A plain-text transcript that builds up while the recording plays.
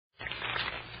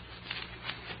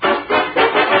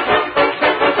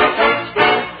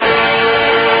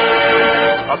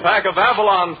a pack of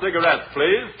Avalon cigarettes,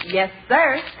 please. Yes,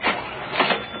 sir.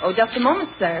 Oh, just a moment,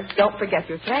 sir. Don't forget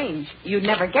your change. You'd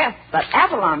never guess, but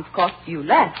Avalon's cost you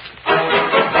less. So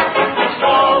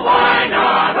why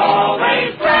not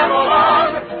always travel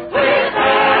on with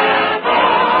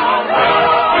Avalon?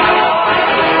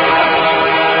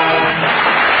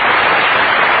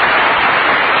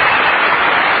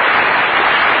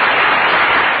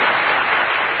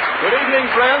 Good evening,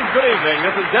 friends. Good evening.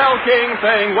 This is Del King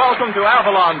saying welcome to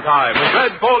Avalon Time with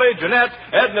Red Foley, Jeanette,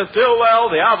 Edna Stillwell,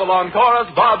 the Avalon Chorus,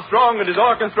 Bob Strong and his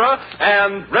orchestra,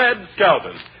 and Red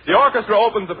Skelton. The orchestra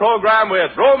opens the program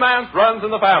with Romance Runs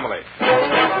in the Family.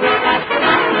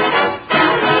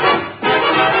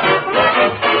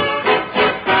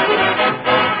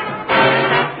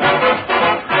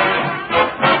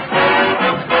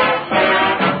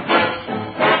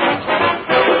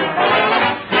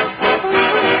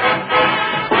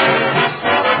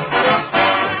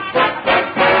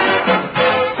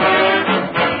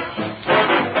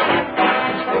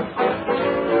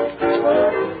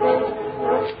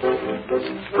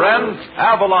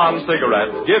 Avalon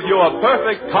cigarettes give you a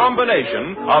perfect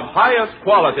combination of highest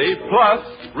quality plus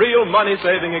real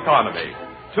money-saving economy.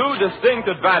 Two distinct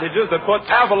advantages that put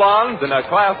Avalons in a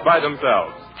class by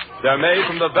themselves. They're made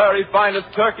from the very finest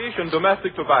Turkish and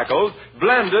domestic tobaccos,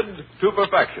 blended to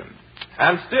perfection.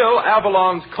 And still,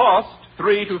 Avalons cost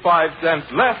 3 to 5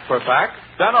 cents less per pack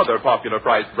than other popular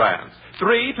price brands.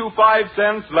 3 to 5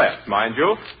 cents less, mind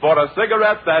you, for a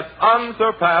cigarette that's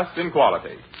unsurpassed in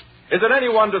quality. Is it any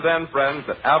wonder then, friends,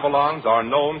 that Avalons are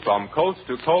known from coast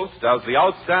to coast as the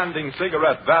outstanding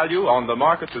cigarette value on the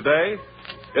market today?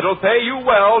 It'll pay you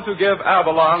well to give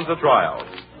Avalons a trial.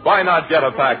 Why not get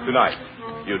a pack tonight?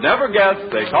 You'd never guess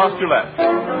they cost you less.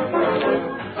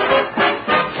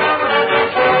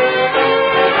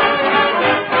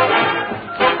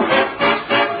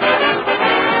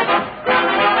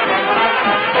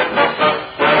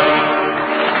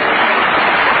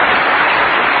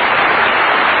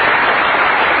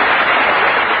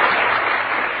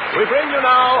 We bring you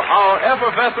now our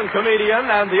effervescent comedian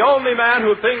and the only man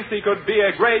who thinks he could be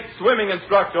a great swimming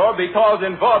instructor because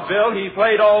in vaudeville he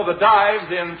played all the dives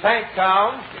in Tank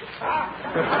Town.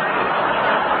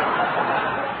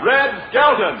 Red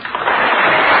Skelton.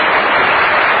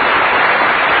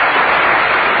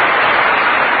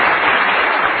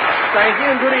 Thank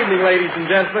you, and good evening, ladies and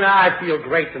gentlemen. I feel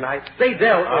great tonight. Say,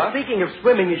 Del, speaking of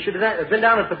swimming, you should have been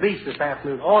down at the beach this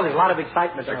afternoon. Oh, there's a lot of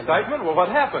excitement. Excitement? Well, what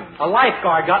happened? A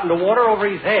lifeguard got in the water over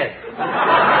his head.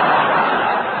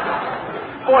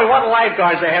 Boy, what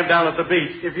lifeguards they have down at the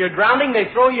beach. If you're drowning,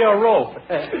 they throw you a rope.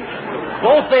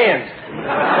 Both ends.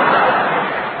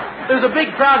 There's a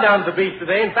big crowd down at the beach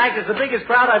today. In fact, it's the biggest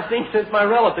crowd I've seen since my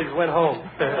relatives went home.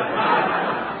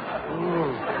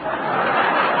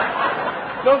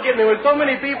 Don't get me. With so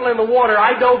many people in the water,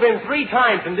 I dove in 3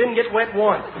 times and didn't get wet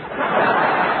once.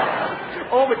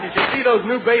 Oh, but you should see those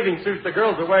new bathing suits the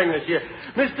girls are wearing this year.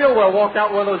 Miss Stillwell walked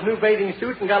out in one of those new bathing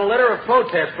suits and got a letter of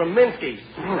protest from Minsky's.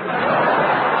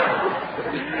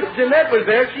 Jeanette was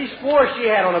there. She swore she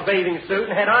had on a bathing suit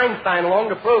and had Einstein along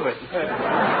to prove it.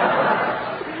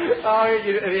 Oh,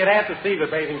 you'd have to see the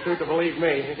bathing suit to believe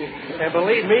me. And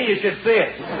believe me, you should see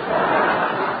it.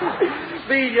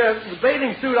 The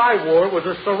bathing suit I wore was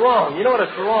a sarong. You know what a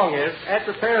sarong is? That's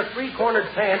a pair of 3-cornered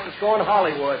pants that's going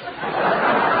Hollywood.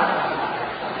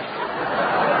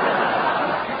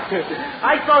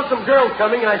 I saw some girls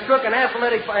coming, and I struck an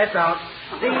athletic... That's out.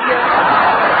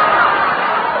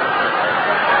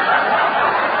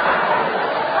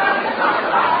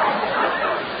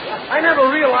 I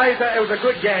never realized that... It was a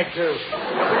good gag, too.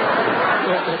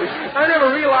 I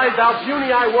never realized how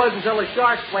puny I was until a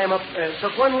shark swam up and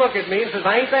took one look at me and says,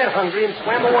 I ain't that hungry, and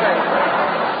swam away.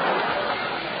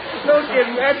 No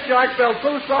kidding. That shark felt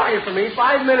so sorry for me.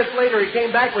 5 minutes later, he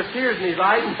came back with tears in his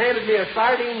eyes and handed me a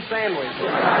sardine sandwich.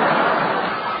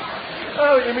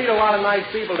 Oh, you meet a lot of nice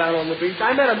people down on the beach.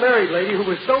 I met a married lady who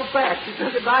was so fat, she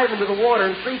took a dive into the water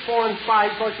in 3, 4, and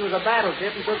 5 thought she was a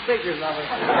battleship and took pictures of her.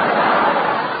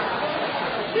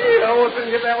 I almost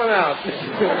didn't get that one out.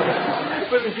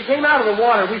 But when she came out of the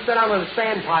water, we sat out on a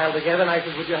sand pile together, and I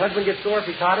said, would your husband get sore if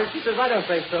he caught her? She says, I don't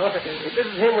think so. This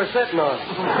is him we're sitting on.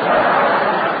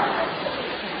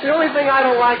 The only thing I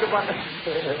don't like about...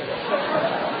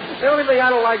 The only thing I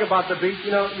don't like about the beach,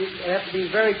 you know, you have to be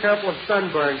very careful of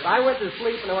sunburns. I went to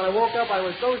sleep, and when I woke up, I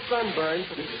was so sunburned,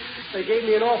 they gave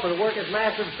me an offer to work at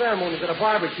massive ceremonies at a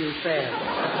barbecue stand.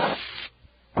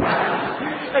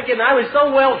 Again, I was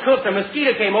so well cooked, a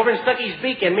mosquito came over and stuck his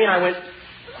beak in me, and I went...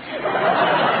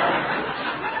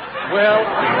 Well...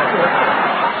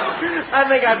 I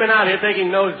think I've been out here taking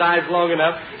nosedives long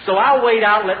enough, so I'll wait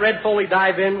out and let Red Foley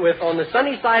dive in with On the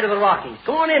Sunny Side of the Rockies.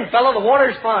 Come on in, fella. The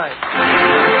water's fine.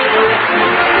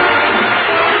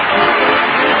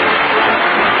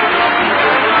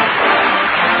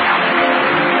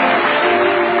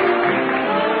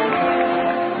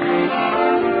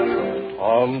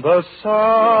 On the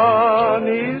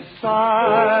sunny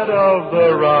side of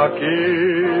the Rockies,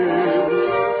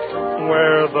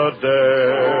 where the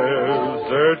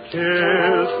desert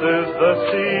kisses the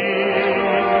sea,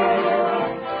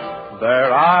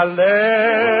 there I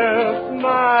left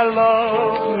my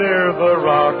love near the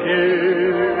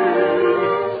Rockies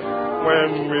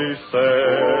when we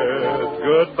said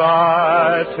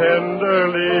goodbye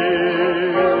tenderly.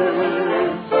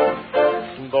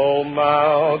 Though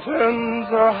mountains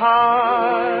are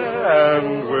high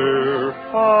and we're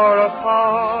far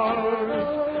apart,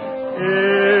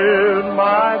 in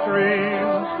my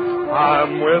dreams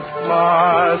I'm with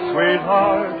my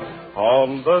sweetheart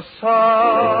on the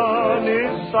sunny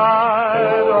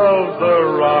side of the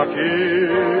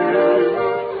Rockies,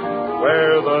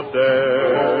 where the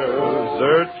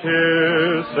desert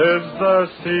kisses the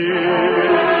sea.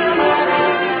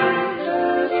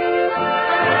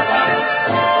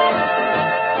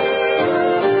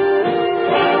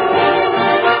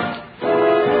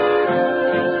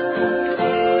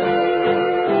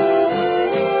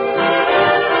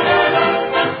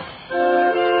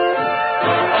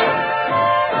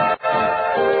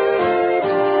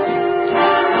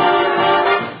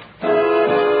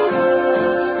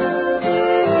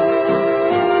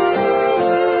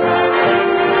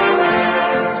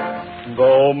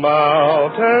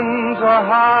 Mountains are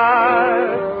high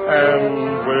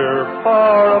and we're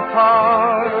far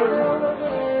apart.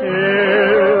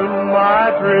 In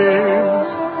my dreams,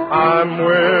 I'm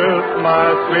with my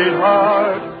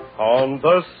sweetheart on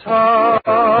the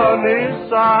sunny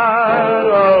side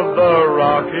of the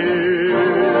Rockies,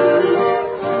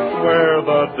 where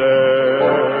the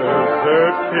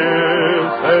desert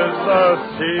kisses the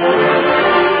sea.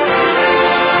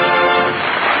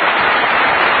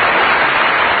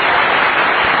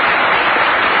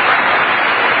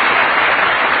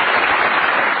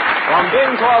 From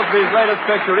Bing Crosby's latest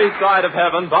picture, East Side of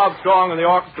Heaven, Bob Strong and the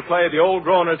orchestra play the Old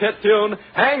Groaners hit tune,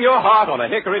 Hang Your Heart on a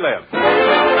Hickory Limb.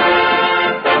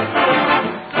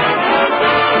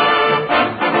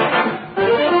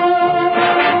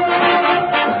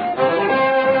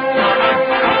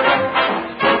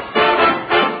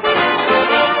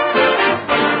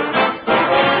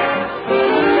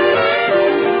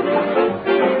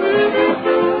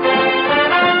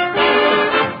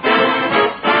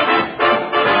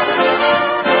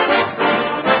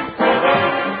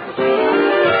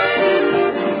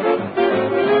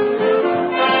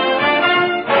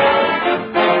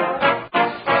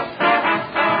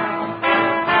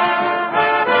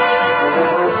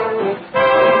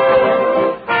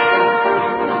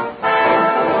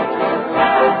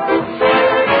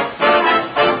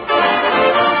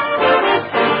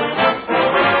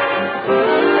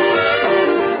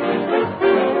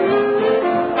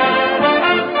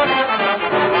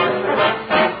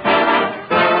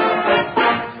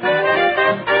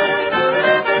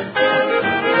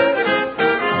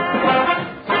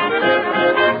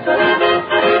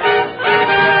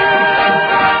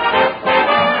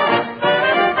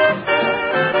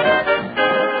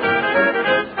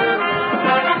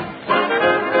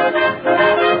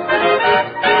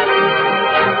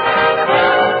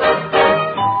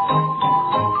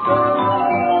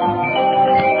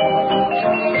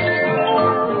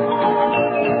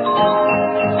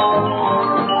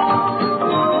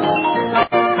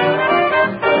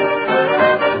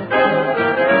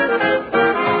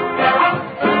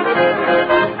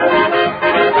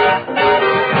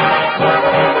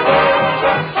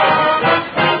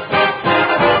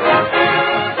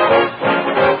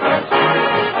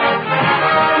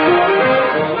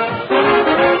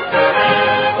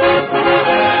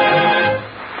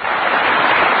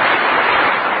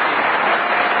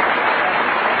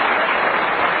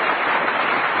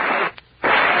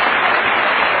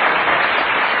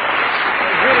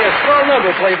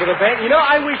 Play for the band. You know,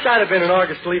 I wish I'd have been an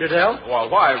orchestra leader, Del. Well,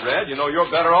 why, Red? You know, you're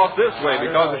better off this way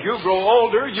because as you grow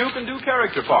older, you can do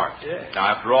character parts. Yeah.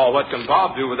 Now, after all, what can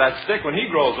Bob do with that stick when he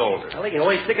grows older? Well, he can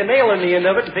always stick a nail in the end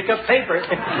of it and pick up paper.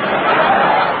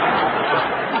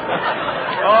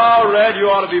 Oh, Red, you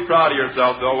ought to be proud of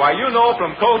yourself, though. Why, you know,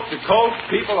 from coast to coast,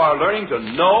 people are learning to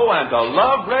know and to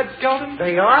love Red Skelton.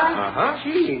 They are? Uh-huh.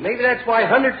 Gee, maybe that's why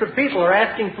hundreds of people are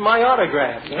asking for my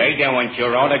autograph. They don't want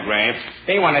your autograph.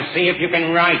 They want to see if you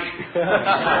can write.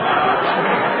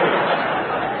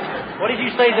 What What did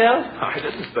you say, Del? I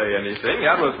didn't say anything.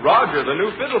 That was Roger, the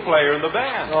new fiddle player in the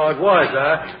band. Oh, it was,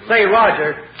 huh? Say,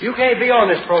 Roger, you can't be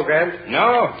on this program.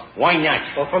 No? Why not?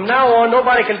 Well, from now on,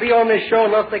 nobody can be on this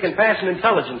show unless they can pass an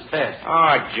intelligence test.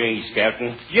 Oh, gee,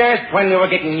 Captain. Just when they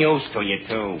were getting used to you,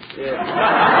 too. Yeah.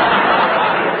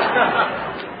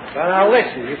 Well, now,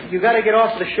 listen, you got to get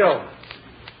off the show.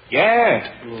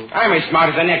 Yeah. I'm as smart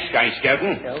as the next guy,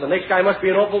 Skelton. Well, the next guy must be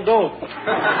an awful dope.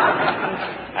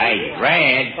 Hey,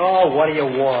 Red. Oh, what do you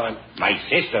want? My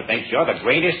sister thinks you're the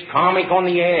greatest comic on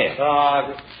the air.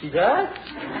 She does?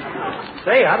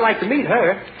 Say, I'd like to meet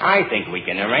her. I think we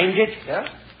can arrange it. Yeah?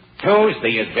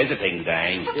 Tuesday is visiting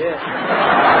day. Yeah.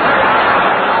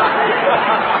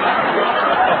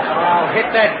 I'll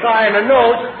hit that guy in the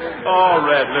nose. Oh,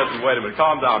 Red, listen, wait a minute.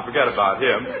 Calm down. Forget about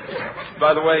him.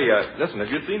 By the way, listen, have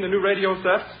you seen the new radio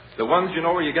sets? The ones, you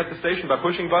know, where you get the station by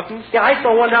pushing buttons? Yeah, I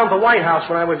saw one down at the White House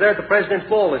when I was there at the President's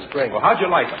Ball this spring. Well, how'd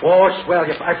you like them? Oh, swell.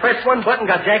 I pressed one button,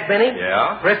 got Jack Benny.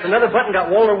 Yeah? Pressed another button,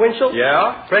 got Walter Winchell.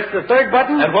 Yeah? Pressed the third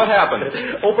button. And what happened?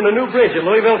 Opened a new bridge at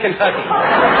Louisville, Kentucky.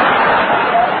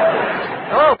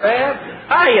 Hello, Dad.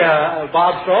 Hi,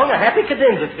 Bob Strong. A happy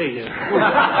cadenza to you.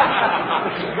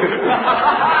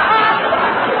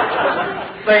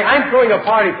 Say, I'm throwing a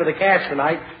party for the cast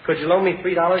tonight. Could you loan me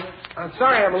 $3? I'm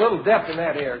sorry, I'm a little deaf in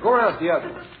that ear. Go around to the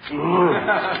other one.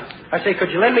 I say,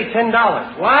 could you lend me $10?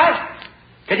 What?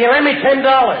 Could you lend me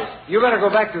 $10? You better go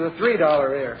back to the $3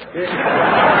 ear.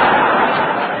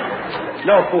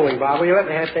 No fooling, Bob. Will you let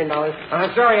me have $10?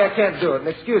 I'm sorry I can't do it. And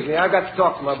excuse me, I've got to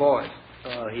talk to my boys.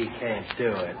 Oh, he can't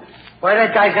do it. Why,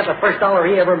 that guy's got the first dollar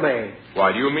he ever made.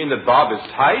 Why, do you mean that Bob is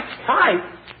tight? Tight?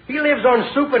 He lives on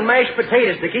soup and mashed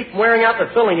potatoes to keep from wearing out the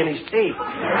filling in his teeth.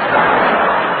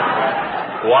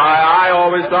 Why, I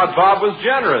always thought Bob was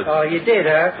generous. Oh, you did,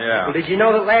 huh? Yeah. Well, did you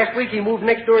know that last week he moved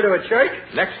next door to a church?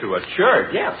 Next to a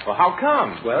church? Yeah. Well, how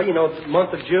come? Well, you know, it's the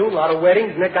month of June, a lot of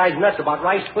weddings, and that guy's nuts about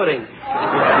rice pudding.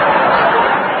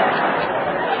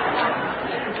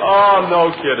 Oh,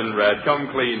 no kidding, Red. Come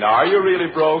clean now. Are you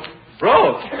really broke?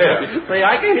 Broke? Yeah. Say,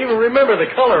 I can't even remember the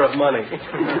color of money.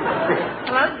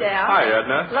 Hello, Dal. Hi,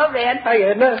 Edna. Hello, Red. Hi,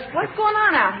 Edna. What's going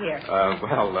on out here?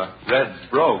 Red's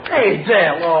broke. Hey,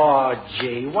 Dell. Oh,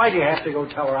 gee. Why do you have to go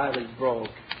tell her I was broke?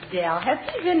 Dal, has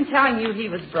he been telling you he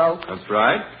was broke? That's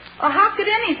right. Well, how could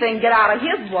anything get out of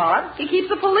his wallet? He keeps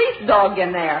a police dog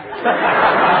in there.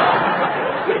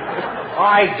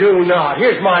 I do not.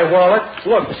 Here's my wallet.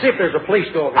 Look, see if there's a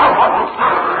police dog.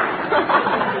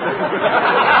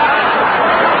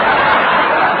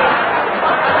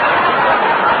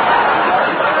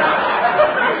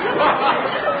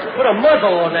 Put a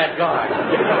muzzle on that guy.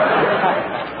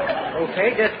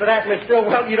 Okay, just for that, Miss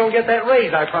Stillwell, you don't get that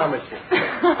raise, I promise you.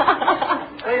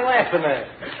 What are you laughing at?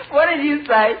 What did you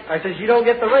say? I says, you don't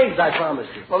get the raise, I promise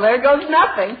you. Well, there goes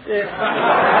nothing.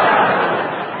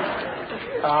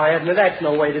 Edna, that's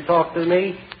no way to talk to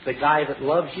me. The guy that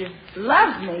loves you.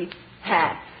 Loves me?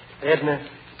 Pat. Edna,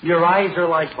 your eyes are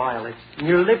like violets, and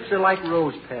your lips are like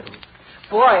rose petals.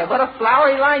 Boy, what a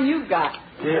flowery line you've got.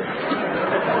 Yeah.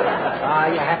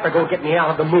 You have to go get me out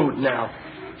of the mood now.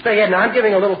 Say, Edna, I'm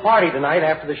giving a little party tonight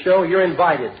after the show. You're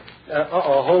invited.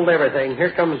 Hold everything.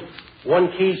 Here comes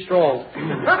one key strong.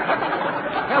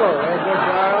 Hello, Edna,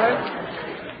 darling.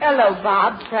 Hello,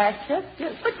 Bob, precious.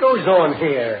 What goes on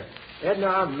here? Edna,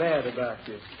 I'm mad about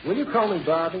this. Will you call me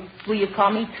Bobby? Will you call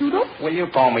me Toodle? Will you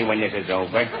call me when this is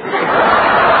over?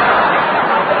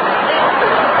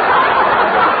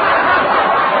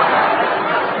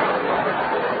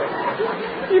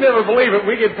 You never believe it.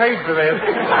 We get paid for this.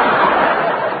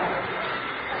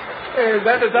 Hey, is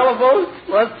that the telephone?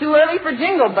 Well, it's too early for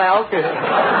jingle bells.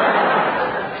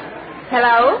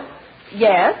 Hello?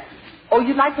 Yes? Oh,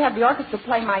 you'd like to have the orchestra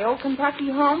play My Old Kentucky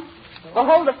Home? Well,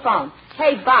 hold the phone.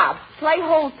 Hey, Bob, play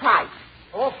Hold Tight.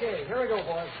 Okay, here we go,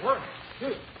 boys. 1,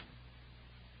 2.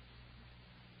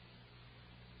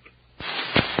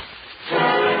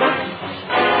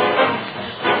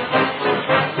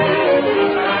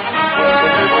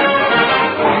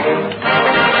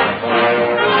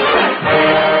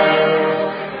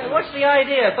 What's the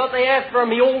idea? I thought they asked for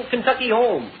me old Kentucky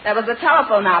home. That was the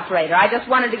telephone operator. I just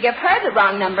wanted to give her the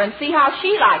wrong number and see how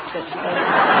she likes it.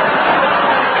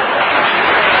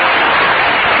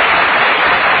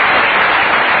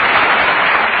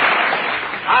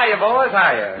 Hiya, boys,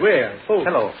 hiya. Where? Oh.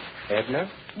 Hello, Edna.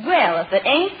 Well, if it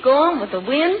ain't going with the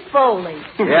wind Foley.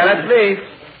 Yeah, that's me.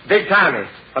 Big timey.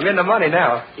 I'm in the money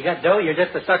now. You got dough? You're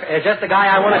just the sucker. Just the guy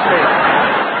I want to see.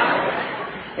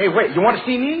 Hey, wait, you want to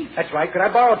see me? That's right. Could I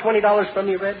borrow $20 from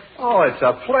you, Red? Oh, it's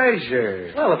a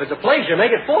pleasure. Well, if it's a pleasure,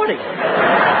 make it 40.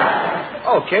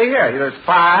 Okay, here. There's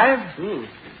 5.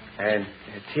 And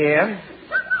 10.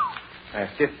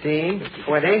 15,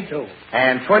 20.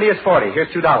 And 20 is 40. Here's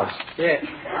 $2. Yeah.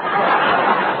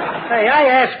 Hey, I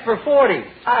asked for 40.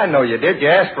 I know you did. You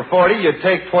asked for 40, you'd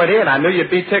take 20, and I knew you'd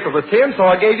be tickled with 10, so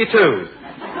I gave you 2.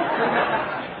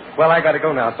 Well, I gotta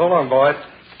go now. So long, boys.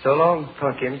 So long,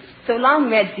 pumpkins. So long,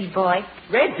 Redsy boy.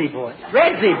 Redsy boy?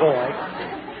 Redsy boy?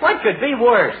 What could be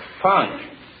worse? Punk.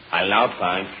 I love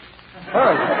punk.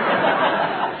 Punk?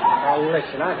 Oh,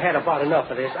 listen, I've had about enough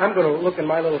of this. I'm going to look in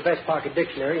my little vest pocket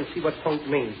dictionary and see what punk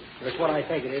means. If it's what I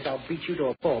think it is, I'll beat you to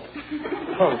a pulp.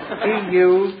 Punk.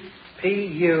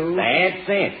 P-U-P-U. Bad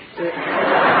sense.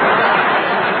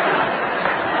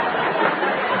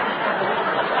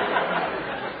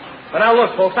 But now,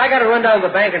 look, folks, I got to run down to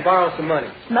the bank and borrow some money.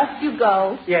 Must you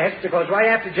go? Yes, because right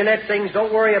after Jeanette sings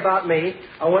Don't Worry About Me,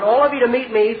 I want all of you to meet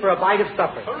me for a bite of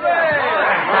supper. Hooray!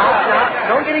 Now,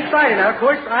 don't get excited now. Of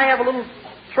course, I have a little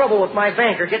trouble with my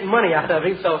banker getting money out of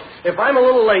him, so if I'm a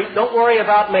little late, don't worry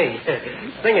about me.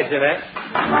 Sing it, Jeanette.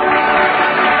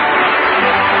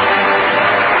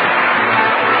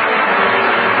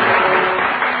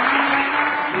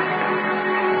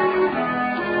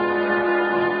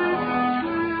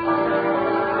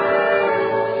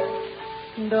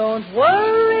 Don't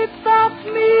worry about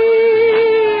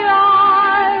me,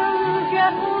 I'll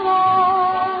get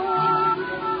along.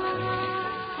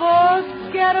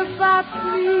 Forget about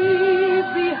me,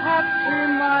 be happy,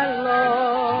 my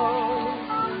love.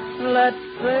 Let's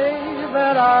say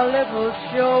that our little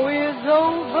show is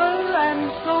over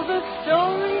and so the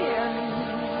story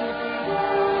ends.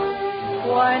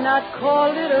 Why not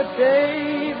call it a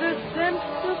day the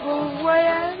sensible way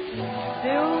and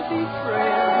still be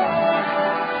friends?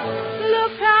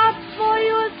 Look out for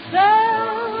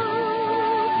yourself,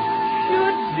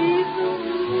 should be the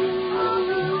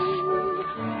rule.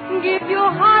 Give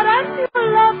your heart and your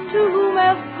love to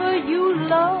whomever you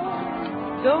love.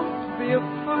 Don't be a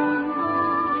fool.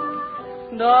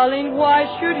 Darling, why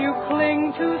should you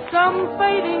cling to some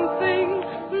fading thing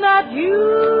that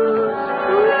used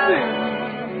to be?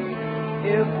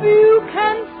 If you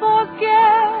can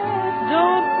forget,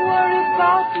 don't worry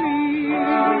about me.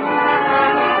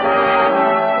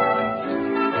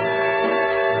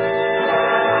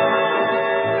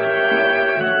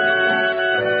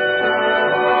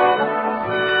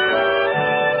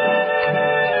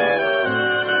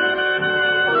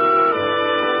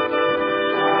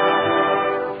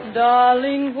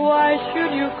 Darling, why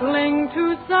should you cling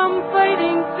to some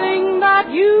fading thing that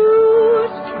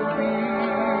used to be?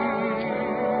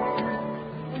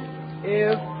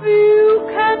 If you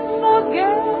can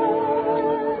forget,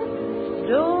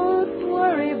 don't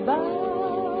worry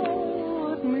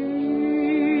about me.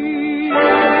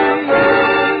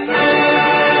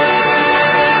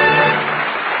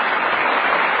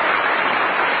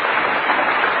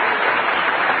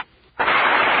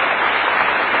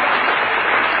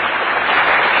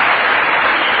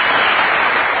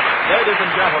 Ladies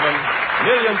and gentlemen,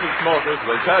 millions of smokers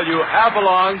will tell you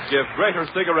Avalons give greater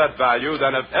cigarette value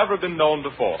than have ever been known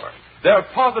before. They're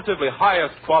positively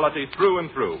highest quality through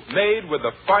and through, made with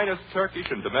the finest Turkish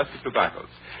and domestic tobaccos.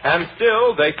 And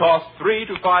still, they cost 3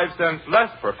 to 5 cents less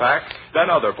per pack than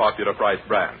other popular price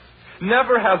brands.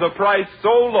 Never has a price so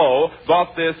low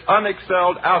bought this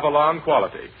unexcelled Avalon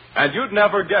quality. And you'd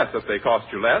never guess that they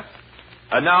cost you less.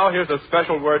 And now, here's a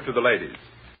special word to the ladies.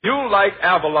 You'll like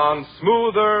Avalon's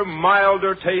smoother,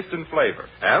 milder taste and flavor,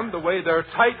 and the way they're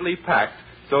tightly packed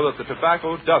so that the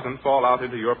tobacco doesn't fall out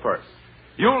into your purse.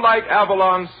 You'll like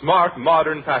Avalon's smart,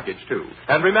 modern package, too.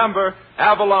 And remember,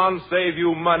 Avalon save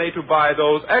you money to buy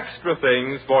those extra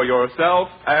things for yourself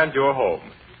and your home.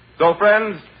 So,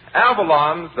 friends,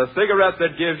 Avalon's, the cigarette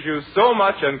that gives you so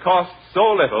much and costs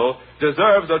so little,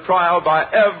 deserves a trial by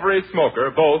every smoker,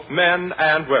 both men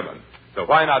and women. So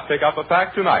why not pick up a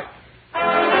pack tonight?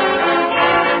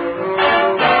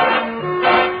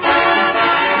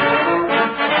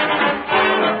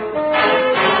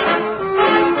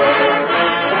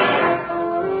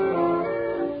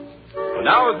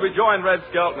 Now, as we join Red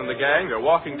Skelton and the gang, they're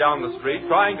walking down the street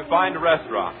trying to find a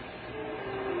restaurant.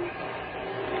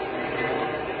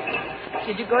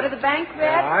 Did you go to the bank,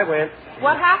 Red? Yeah, I went.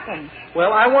 What happened?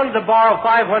 Well, I wanted to borrow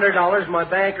 $500. My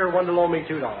banker wanted to loan me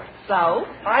 $2. So?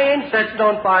 I insisted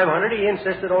on $500. He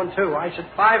insisted on $2. I said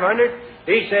 $500.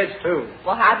 He says $2.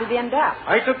 Well, how did it end up?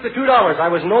 I took the $2. I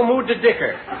was in no mood to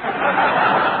dicker.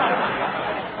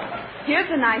 Here's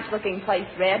a nice-looking place,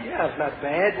 Red. Yeah, it's not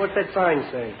bad. What's that sign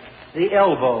say? The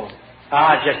Elbow.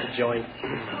 Ah, just a joint.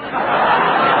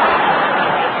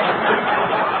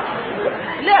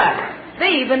 Look,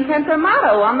 See, even prints a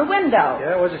motto on the window.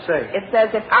 Yeah, what's it say? It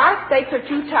says, if our steaks are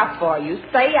too tough for you,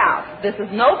 stay out. This is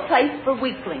no place for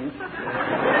weaklings.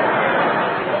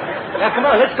 Now, come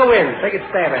on, let's go in. Take a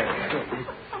stab at it.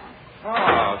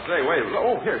 Oh, say, wait.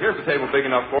 Oh, here's the table big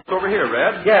enough for us over here,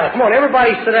 Red. Yeah, come on,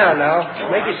 everybody sit down now.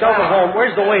 Make yourself at home.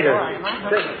 Where's the waiter?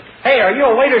 Hey, are you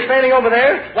a waiter standing over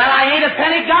there? Well, I ain't a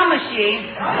penny gum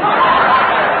machine.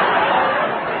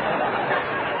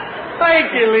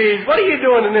 Thank you, Lee. What are you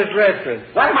doing in this restaurant?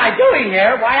 What am I doing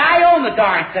here? Why, I own the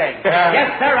darn thing.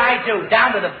 Yes, sir, I do.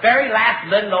 Down to the very last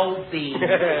little old bean.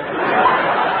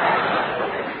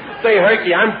 Say,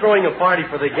 Herky, I'm throwing a party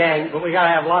for the gang, but we gotta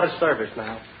have a lot of service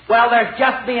now. Well, there's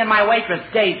just me and my waitress,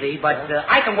 Daisy, but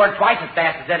I can work twice as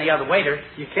fast as any other waiter.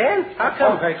 You can? How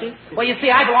come, Herky? Well, you see,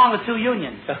 I belong with 2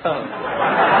 unions.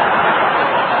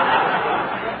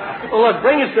 Well, look,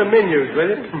 bring us some menus, will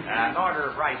you? An order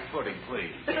of rice pudding,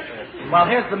 please. Well,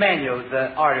 here's the menus.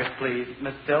 Orders, please,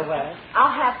 Miss Silver.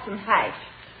 I'll have some hash.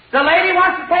 The lady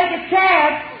wants to take a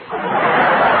chance.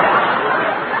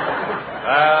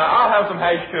 I'll have some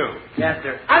hash, too. Yes,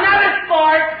 sir. Another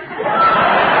sport.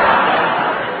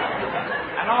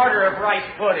 An order of rice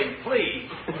pudding, please.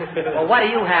 Well, what do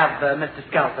you have, Mr.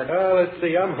 Skelton? Let's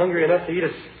see. I'm hungry enough to eat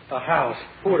a house.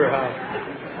 Porterhouse.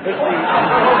 Let's see.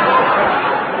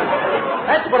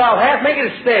 That's what I'll have. Make it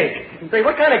a steak. Say,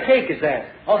 what kind of cake is that?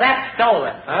 Oh, that's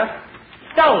stolen. Huh?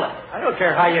 Stolen. I don't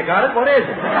care how you got it. What is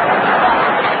it?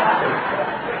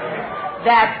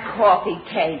 That's coffee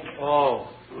cake. Oh.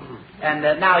 And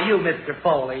now you, Mr.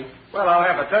 Foley. Well, I'll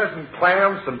have a dozen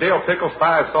clams, some dill pickles,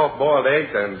 5 soft-boiled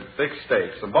eggs, and 6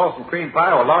 steaks. Some Boston cream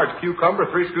pie, a large cucumber,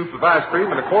 3 scoops of ice cream,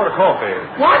 and a quart of coffee.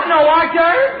 What? No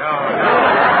order? No.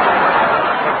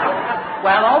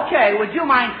 Well, okay. Would you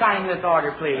mind signing this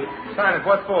order, please? Sign it.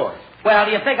 What for? Well,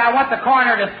 do you think I want the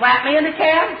coroner to slap me in the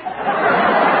can?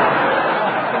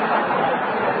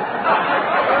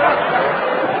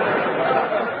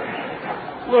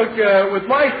 Look, with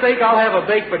my steak, I'll have a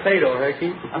baked potato, Herky.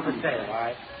 A potato, all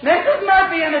right. Mrs.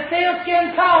 Murphy and a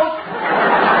sealskin coat.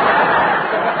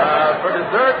 For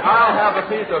dessert, I'll have a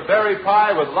piece of berry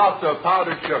pie with lots of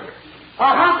powdered sugar. A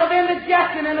hunk of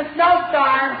indigestion in a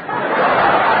snowstorm.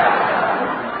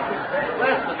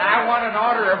 Listen, I want an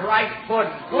order of rice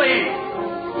pudding, please.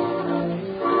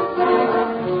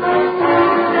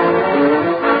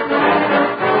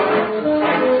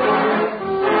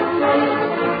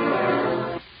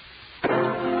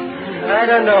 I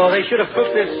don't know. They should have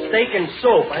cooked this steak in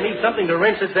soap. I need something to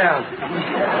rinse it down.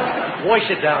 Wash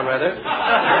it down, rather.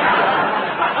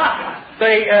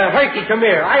 Say, Herky, come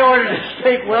here. I ordered a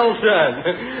steak well done.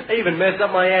 They even messed up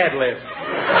my ad lib.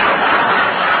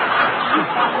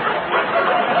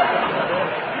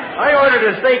 I ordered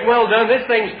a steak well done. This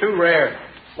thing's too rare.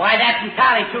 Why, that's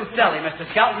entirely too silly, Mr.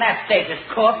 Skelton. That steak is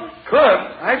cooked.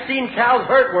 Cooked? I've seen cows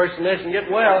hurt worse than this and get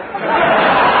well.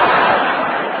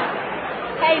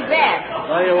 Hey, Beth,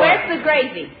 where's the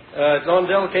gravy? It's on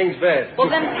Del King's bed. Well,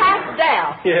 then pass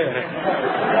Del. Yeah.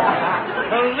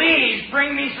 Please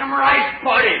bring me some rice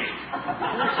pudding.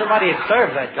 Somebody had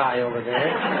served that guy over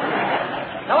there.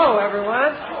 Hello,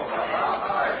 everyone.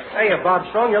 Hey, Bob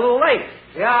Strong, you're a little late.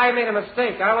 Yeah, I made a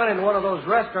mistake. I went into one of those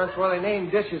restaurants where they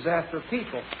name dishes after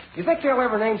people. You think they'll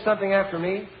ever name something after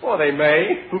me? Well, they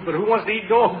may, but who wants to eat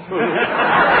dog food?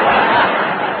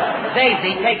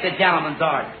 Daisy, take the gentleman's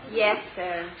order. Yes,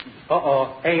 sir.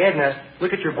 Uh-oh. Hey, Edna,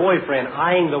 look at your boyfriend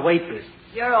eyeing the waitress.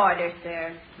 Your order,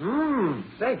 sir.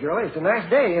 Say, girlie, it's a nice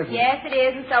day, isn't it? Yes, it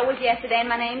is, and so was yesterday, and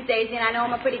my name's Daisy, and I know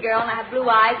I'm a pretty girl, and I have blue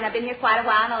eyes, and I've been here quite a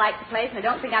while, and I like the place, and I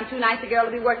don't think I'm too nice a girl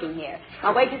to be working here.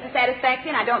 My waitress is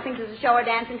satisfactory, and I don't think there's a show or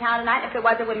dance in town tonight, and if there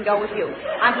was, I wouldn't go with you.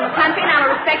 I'm from the country, and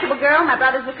I'm a respectable girl. My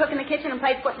brother's a cook in the kitchen and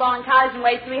played football in college and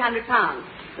weighs 300 pounds.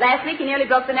 Last week, he nearly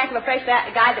broke the neck of a fresh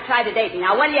guy that tried to date me.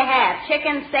 Now, what do you have,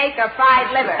 chicken, steak, or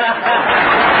fried liver?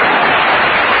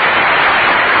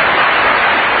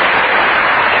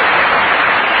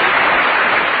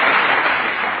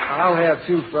 I'll have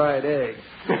 2 fried eggs.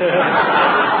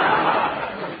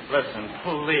 Listen,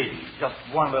 please, just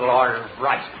one little order of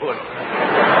rice pudding.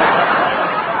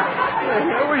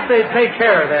 I wish they'd take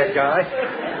care of that guy.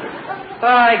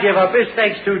 I give up. This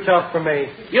steak's too tough for me.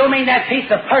 You mean that piece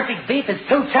of perfect beef is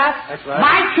too tough? That's right.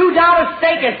 My $2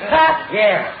 steak is tough?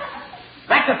 Yeah.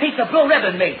 That's a piece of blue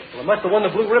ribbon meat. Well, it must have won the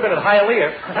blue ribbon at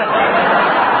Hialeah.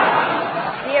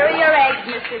 Here are your eggs,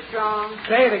 Mr. Strong.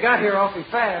 Say, they got here awfully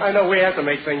fast. I know we have to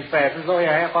make things fast. It's only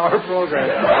a half-hour program.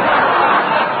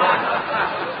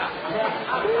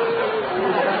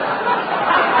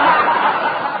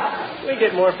 We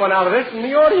get more fun out of this than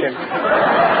the audience.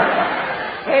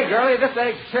 Hey, girlie, this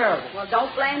egg's terrible. Well,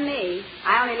 don't blame me.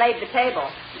 I only laid the table.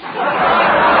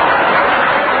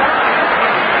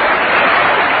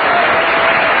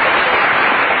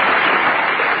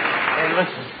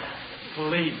 listen.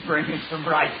 Please bring me some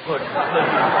rice pudding. Please.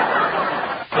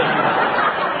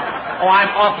 Oh, I'm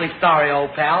awfully sorry,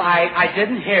 old pal. I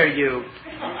didn't hear you.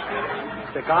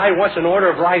 The guy wants an order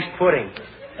of rice pudding.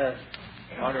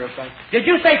 Order of rice. Did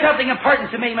you say something important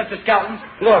to me, Mr. Skelton?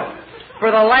 Look, for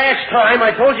the last time,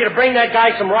 I told you to bring that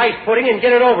guy some rice pudding and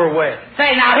get it over with.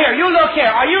 Say, now, here, you look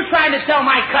here. Are you trying to tell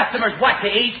my customers what to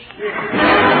eat?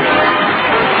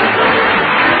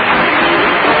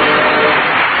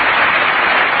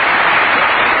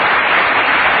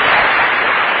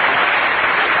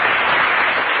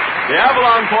 The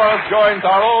Avalon Chorus joins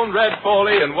our own Red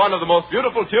Foley in one of the most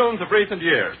beautiful tunes of recent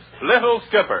years, Little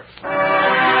Skipper.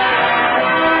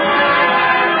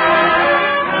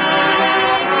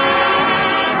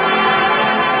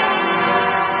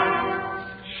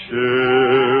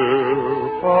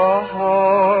 Ship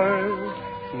ahoy,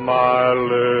 my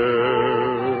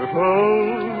little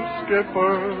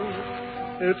skipper.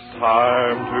 It's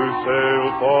time to sail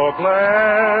for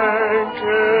Blanket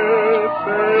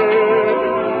Bay.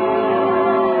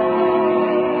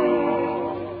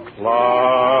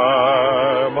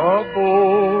 Climb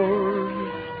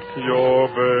aboard your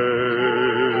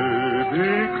baby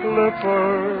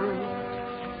clipper,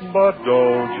 but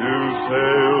don't you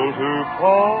sail too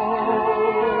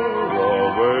far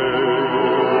away.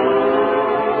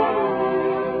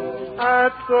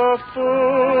 At the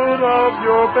foot of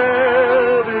your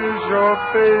bed is your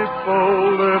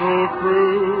faithful little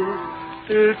crew.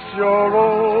 It's your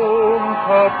own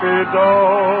puppy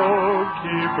dog.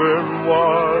 Keep him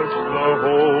watch the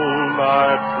whole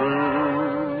night through.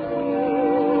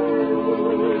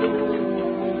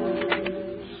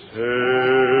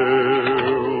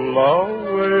 Sail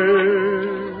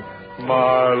away,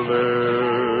 my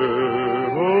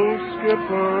little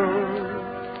skipper.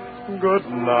 Good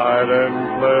night and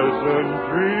pleasant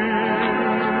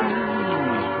dreams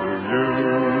to you.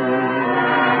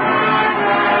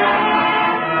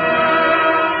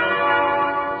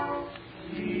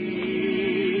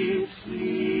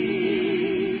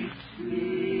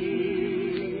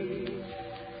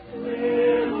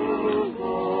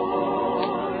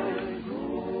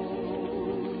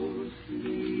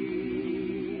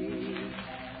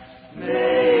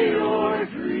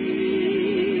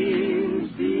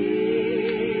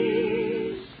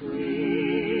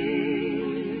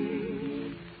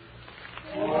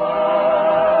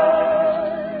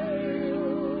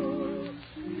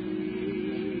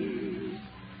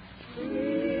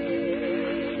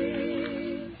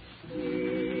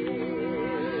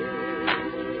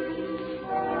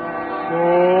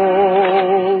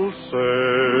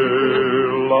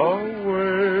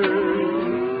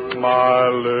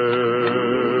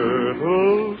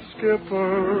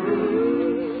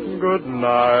 Good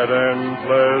night and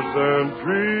pleasant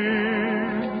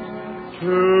dreams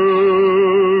to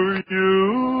you.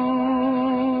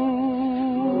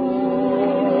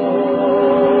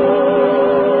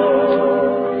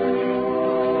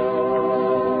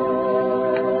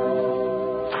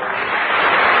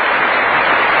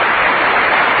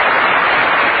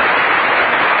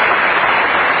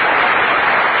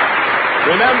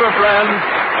 Remember, friends,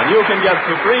 when you can get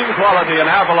supreme quality in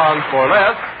Avalons for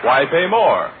less, why pay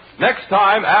more? Next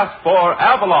time, ask for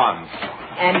Avalon.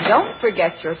 And don't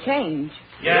forget your change.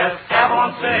 Yes,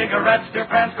 Avalon cigarettes, dear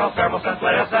friends, cost several cents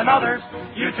less than others.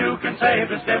 You too can save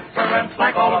this difference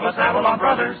like all of us Avalon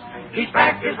brothers. Each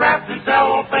pack is wrapped in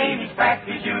cellophane, each pack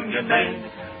is union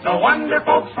made. No wonder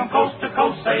folks from coast to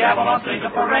coast say Avalon's lead the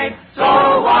parade. So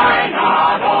why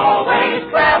not always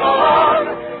travel on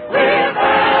with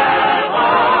Avalon?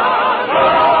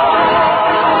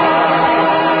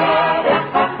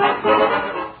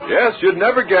 Yes, you'd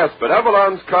never guess, but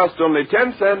Avalons cost only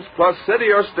 10 cents plus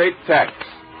city or state tax.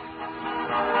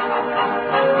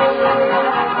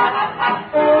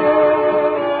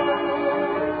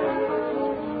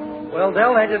 Well,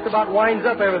 Del, that just about winds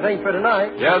up everything for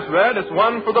tonight. Yes, Red, it's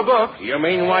one for the book. You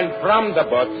mean one from the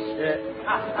books?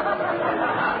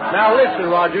 Now, listen,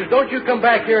 Rogers, don't you come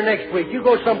back here next week. You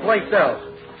go someplace else.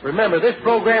 Remember, this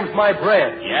program's my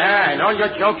bread. Yeah, and all your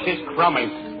jokes is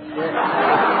crummy.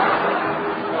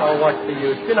 Oh, what's the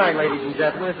use? Good night, ladies and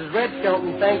gentlemen. This is Red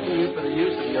Skelton thanking you for the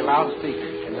use of your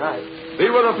loudspeakers. Good night. Be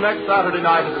with us next Saturday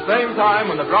night at the same time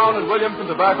when the Brown & Williamson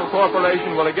Tobacco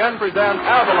Corporation will again present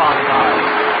Avalon Time.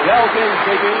 Del King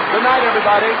speaking. Good night,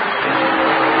 everybody.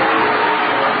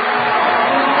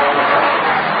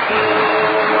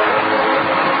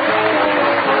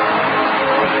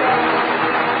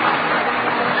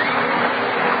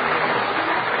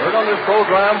 Heard on this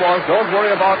program was Don't Worry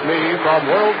About Me from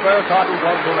World Fair Cotton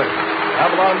Club Berlin.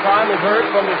 Avalon Time is heard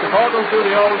from the Chicago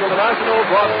studios of the National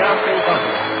Broadcasting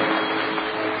Company.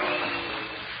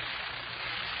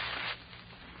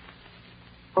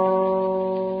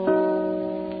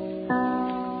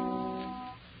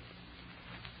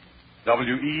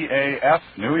 WEAF,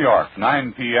 New York,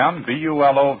 9 p.m.,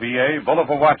 BULOVA,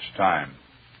 Bulova Watch Time.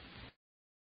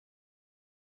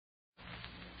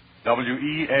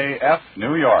 WEAF,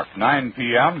 New York, 9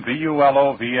 p.m.,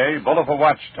 BULOVA, Bulova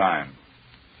Watch Time.